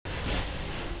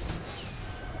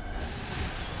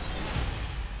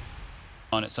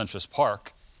on at SunTrust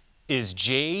Park is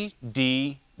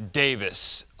J.D.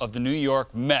 Davis of the New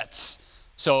York Mets.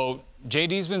 So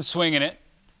J.D.'s been swinging it,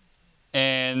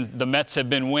 and the Mets have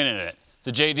been winning it.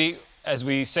 So J.D., as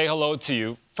we say hello to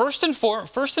you, first and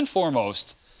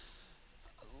foremost,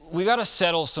 we got to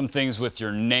settle some things with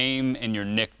your name and your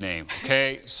nickname,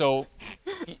 okay? So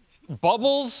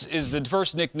Bubbles is the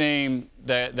first nickname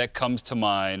that comes to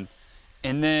mind.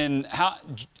 And then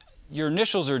your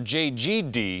initials are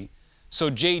JGD, so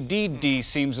JDD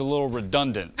seems a little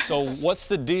redundant. So what's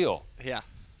the deal? Yeah.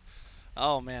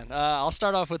 Oh, man. I'll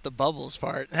start off with the Bubbles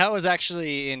part. That was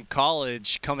actually in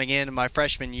college coming in my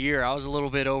freshman year. I was a little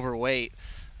bit overweight.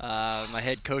 My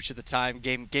head coach at the time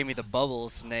gave me the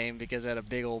Bubbles name because I had a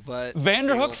big old butt.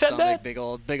 Vanderhook said that? Big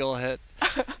old head.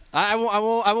 I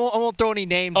won't throw any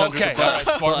names under the bus.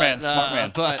 All right, smart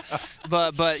man.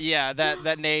 But yeah,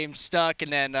 that name stuck,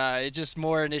 and then it just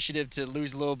more initiative to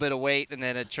lose a little bit of weight, and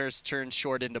then it just turned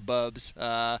short into Bubs.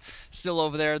 Still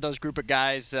over there, those group of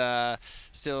guys.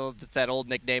 Still that old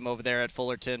nickname over there at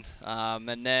Fullerton,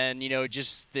 and then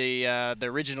just the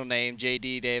original name,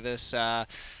 J.D. Davis.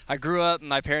 I grew up, and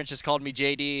my parents just called me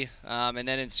J.D. And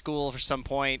then in school, for some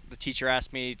point, the teacher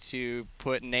asked me to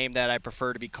put a name that I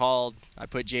prefer to be called. I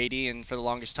put J.D., and for the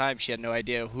longest time, she had no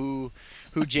idea who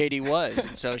J.D. was.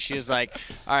 And so she was like,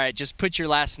 all right, just put your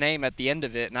last name at the end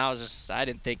of it. And I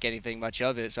didn't think anything much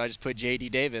of it, so I just put J.D.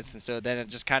 Davis. And so then it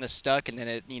just kind of stuck, and then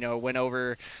it, went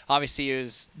over. Obviously, it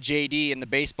was J.D. in the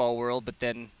baseball world, but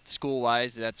then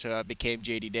school-wise, that's became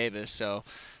J.D. Davis. So,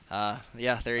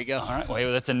 yeah, there you go. All right,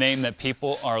 well, that's a name that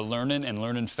people are learning and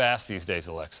learning fast these days,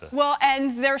 Alexa. Well,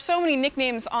 and there are so many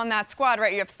nicknames on that squad,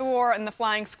 right? You have Thor and the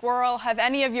Flying Squirrel. Have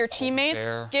any of your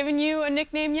teammates given you a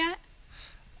nickname yet?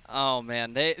 Oh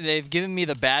man, they've given me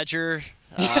the Badger.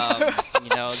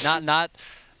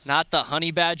 Not the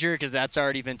Honey Badger because that's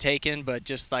already been taken, but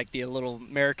just like the little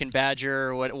American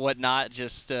Badger or whatnot.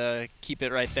 Just keep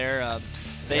it right there.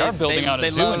 They are building out a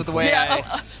zoo. Love the way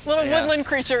little woodland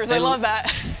creatures. I love that.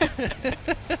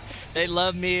 They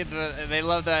love me. They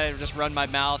love that I just run my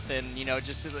mouth and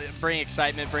just bring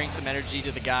excitement, bring some energy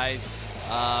to the guys.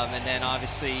 And then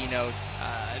obviously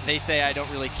they say I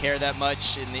don't really care that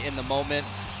much in the moment,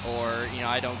 or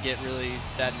I don't get really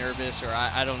that nervous, or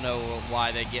I don't know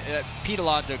why they get. Pete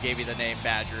Alonso gave me the name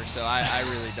Badger, so I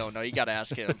really don't know. You got to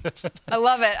ask him. I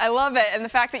love it. I love it. And the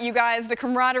fact that you guys, the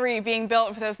camaraderie being built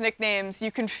with those nicknames,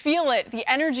 you can feel it, the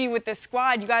energy with this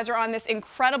squad. You guys are on this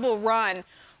incredible run.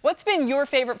 What's been your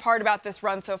favorite part about this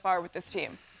run so far with this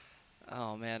team?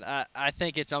 Oh, man, I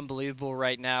think it's unbelievable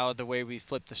right now the way we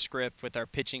flipped the script with our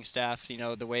pitching staff,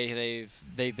 the way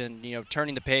they've been,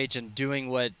 turning the page and doing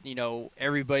what,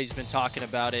 everybody's been talking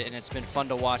about it, and it's been fun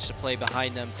to watch the play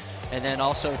behind them. And then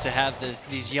also to have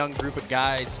these young group of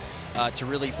guys to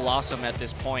really blossom at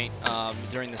this point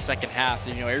during the second half.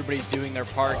 Everybody's doing their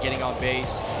part, getting on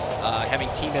base, having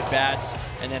team at-bats,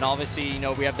 and then obviously,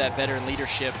 we have that veteran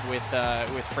leadership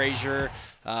with Frazier.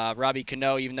 Robbie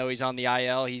Cano, even though he's on the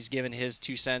IL, he's given his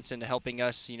 2 cents into helping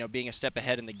us, being a step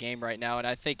ahead in the game right now. And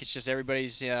I think it's just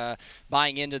everybody's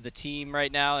buying into the team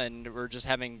right now, and we're just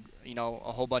having, a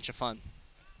whole bunch of fun.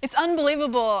 It's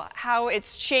unbelievable how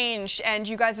it's changed, and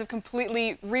you guys have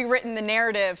completely rewritten the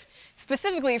narrative,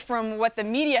 specifically from what the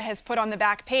media has put on the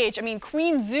back page. I mean,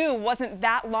 Queen Zoo wasn't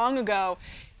that long ago.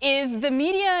 Is the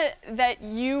media that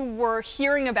you were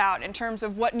hearing about in terms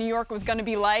of what New York was going to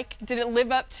be like, did it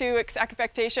live up to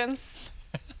expectations?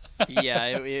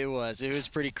 Yeah, it was. It was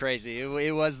pretty crazy.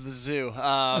 It was the zoo.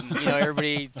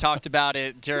 Everybody talked about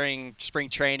it during spring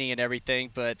training and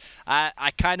everything, but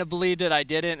I kind of believed it. I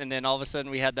didn't, and then all of a sudden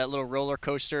we had that little roller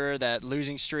coaster, that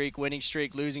losing streak, winning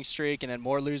streak, losing streak, and then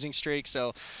more losing streak.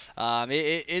 So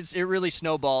it really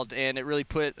snowballed, and it really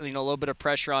put a little bit of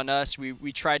pressure on us.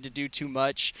 We tried to do too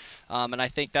much, and I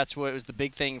think that's what was the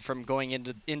big thing from going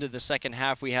into the second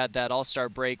half. We had that All-Star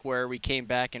break where we came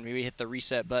back and we hit the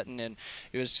reset button, and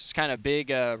it was just kind of big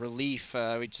relief.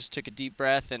 We just took a deep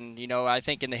breath, and I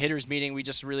think in the hitters meeting we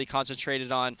just really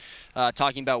concentrated on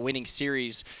talking about winning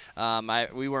series.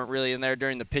 We weren't really in there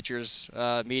during the pitchers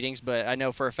meetings, but I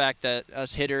know for a fact that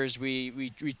us hitters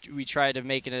we try to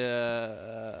make it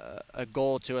a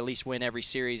goal to at least win every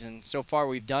series, and so far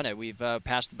we've done it. We've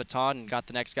passed the baton and got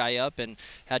the next guy up and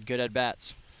had good at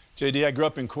bats. JD, I grew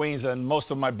up in Queens, and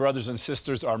most of my brothers and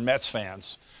sisters are Mets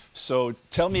fans. So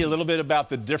tell me a little bit about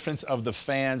the difference of the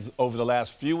fans over the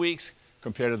last few weeks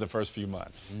compared to the first few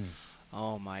months.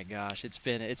 Oh my gosh, it's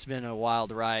been a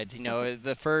wild ride.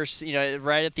 The first,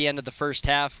 right at the end of the first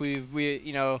half, we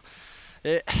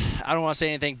I don't want to say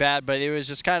anything bad, but it was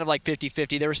just kind of like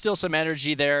 50-50. There was still some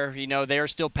energy there. You know, they were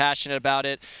still passionate about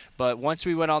it. But once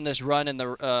we went on this run in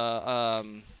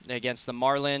the against the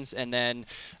Marlins, and then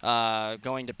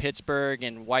going to Pittsburgh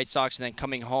and White Sox, and then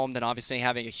coming home, then obviously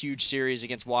having a huge series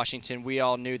against Washington, we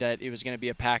all knew that it was going to be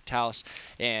a packed house,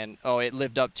 and it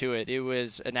lived up to it. It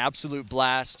was an absolute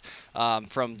blast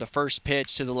from the first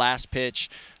pitch to the last pitch.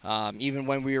 Even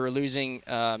when we were losing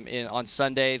on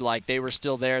Sunday, like, they were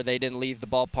still there. They didn't leave the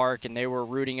ballpark, and they were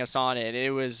rooting us on. And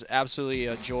it was absolutely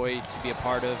a joy to be a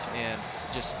part of, and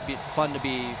just fun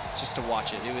to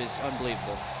watch it. It was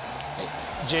unbelievable.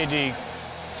 JD,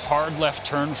 hard left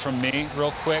turn from me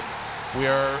real quick. We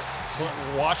are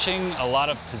watching a lot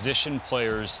of position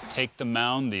players take the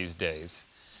mound these days.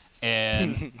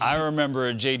 And I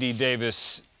remember JD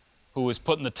Davis, who was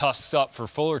putting the tusks up for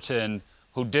Fullerton,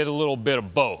 who did a little bit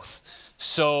of both.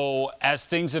 So as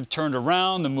things have turned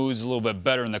around, the mood's a little bit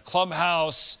better in the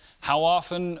clubhouse. How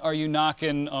often are you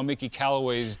knocking on Mickey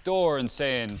Callaway's door and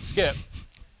saying, Skip,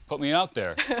 put me out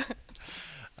there?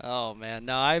 Oh, man.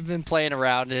 No, I've been playing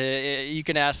around. You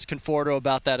can ask Conforto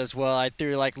about that as well. I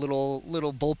threw like little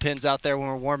bullpens out there when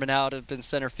we were warming out up in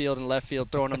center field and left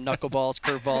field, throwing them knuckleballs,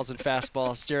 curveballs, and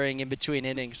fastballs during in between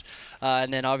innings.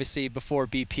 And then obviously before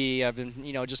BP, I've been,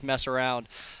 just mess around.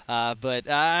 But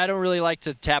I don't really like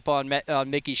to tap on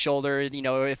Mickey's shoulder.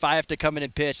 If I have to come in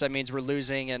and pitch, that means we're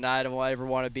losing, and I don't ever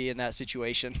want to be in that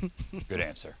situation. Good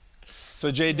answer.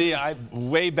 So, JD,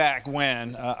 way back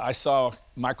when, I saw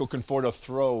Michael Conforto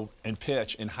throw and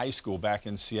pitch in high school back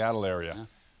in Seattle area. Yeah.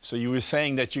 So you were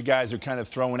saying that you guys are kind of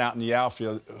throwing out in the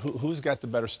outfield. Who's got the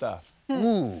better stuff?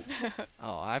 Ooh.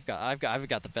 Oh, I've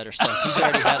got the better stuff. He's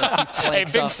already had a few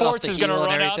planks. Hey, Big Forts is going to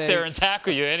run out there and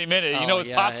tackle you any minute. His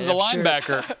pops is a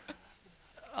linebacker. Sure.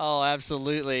 Oh,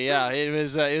 absolutely, yeah. It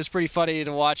was pretty funny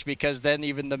to watch, because then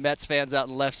even the Mets fans out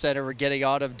in left center were getting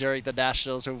on him during the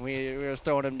Nationals when we were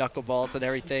throwing him knuckleballs and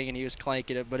everything, and he was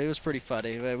clanking it. But it was pretty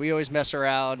funny. We always mess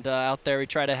around out there. We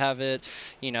try to have it,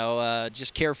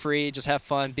 just carefree, just have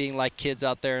fun, being like kids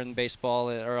out there in baseball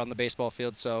or on the baseball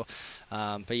field. So,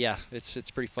 but yeah,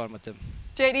 it's pretty fun with them.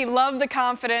 JD, love the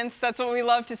confidence. That's what we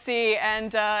love to see,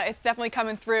 and it's definitely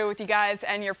coming through with you guys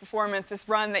and your performance. This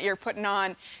run that you're putting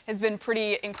on has been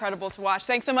pretty incredible to watch.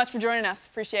 Thanks so much for joining us.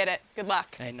 Appreciate it. Good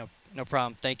luck. Hey, no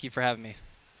problem. Thank you for having me.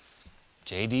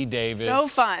 JD Davis. So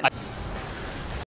fun.